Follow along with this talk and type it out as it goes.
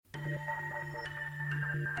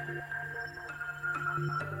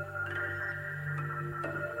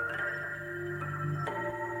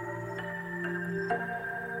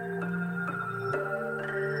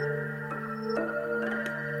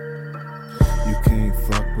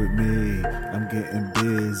can't fuck with me, I'm getting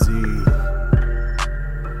busy.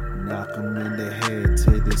 Knock 'em in the head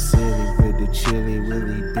to the city with the chili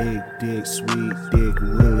willy, big dick, sweet dick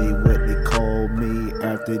willy, what they call me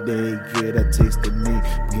after they get a taste of me.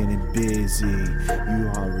 I'm getting busy,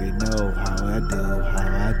 you already know how I do.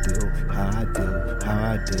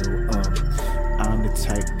 I'm the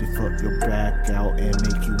type to fuck your back out and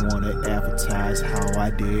make you wanna advertise how I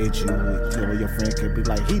did you. Tell your friend can be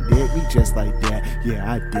like, he did me just like that.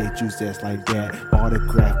 Yeah, I did you just like that.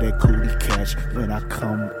 Autograph that cootie catch. When I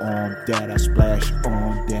come on that, I splash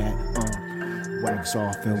on that. Wax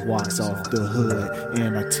off and wax off the hood,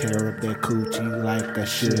 and I tear up that coochie like I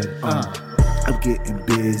should. I'm getting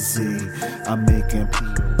busy. I'm making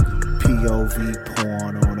POV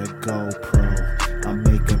porn on a GoPro. I'm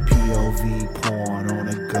making POV porn on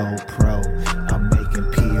a GoPro. I'm making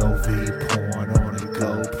POV porn on a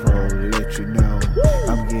GoPro. Let you know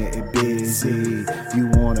I'm getting busy. You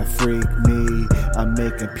wanna freak me? I'm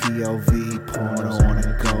making POV porn on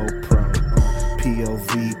a GoPro.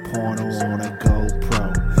 POV porno on a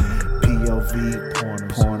GoPro. POV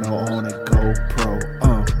porno on a GoPro.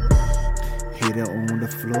 Hit it on the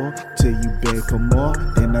floor till you beg for more.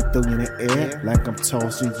 Then I throw in the air like I'm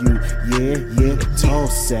tossing you. Yeah,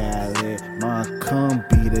 toss salad. My come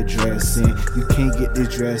be the dressing. You can't get the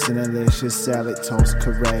dressing unless your salad tossed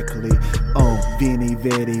correctly. Veni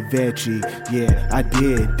Vedi Veggie. Yeah, I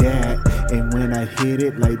did that. And when I hit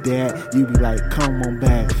it like that, you be like, come on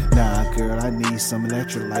back. Nah, girl, I need some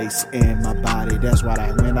electrolytes in my body. That's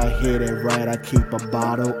why when I hit it right, I keep a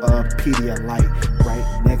bottle of Pedialyte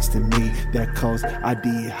right next to me. That cause I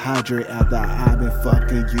dehydrate after I've been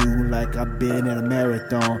fucking you like I've been in a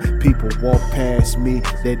marathon. People walk past me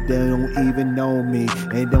that they don't even know me,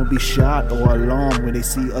 and don't be shocked or alarmed when they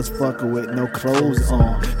see us fucking with no clothes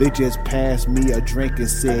on. They just passed me a drink and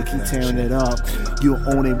said, keep tearing it up. You're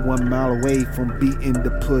only 1 mile away from beating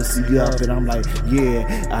the pussy up. And I'm like,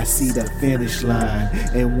 yeah, I see the finish line.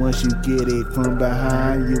 And once you get it from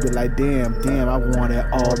behind, you be like, damn, I want it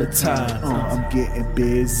all the time. I'm getting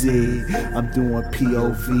busy. I'm doing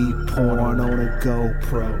POV porn on a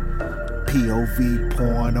GoPro. POV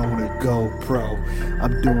porn on a GoPro.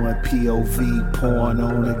 I'm doing POV porn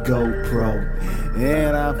on a GoPro.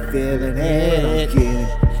 And I'm feeling it.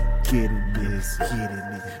 I'm getting this.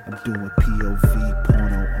 I'm doing POV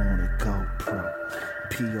porno on a GoPro.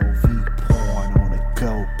 POV porn on a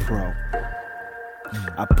GoPro.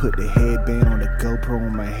 I put the headband on the GoPro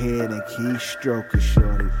on my head and keep stroking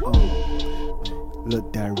shorty.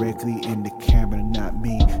 Look directly in the camera, not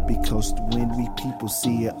me. Because when people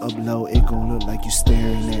see it upload, it gon' look like you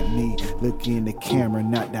staring at me. Look in the camera,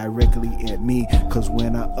 not directly at me. Cause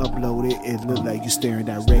when I upload it, it look like you staring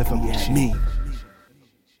directly at me.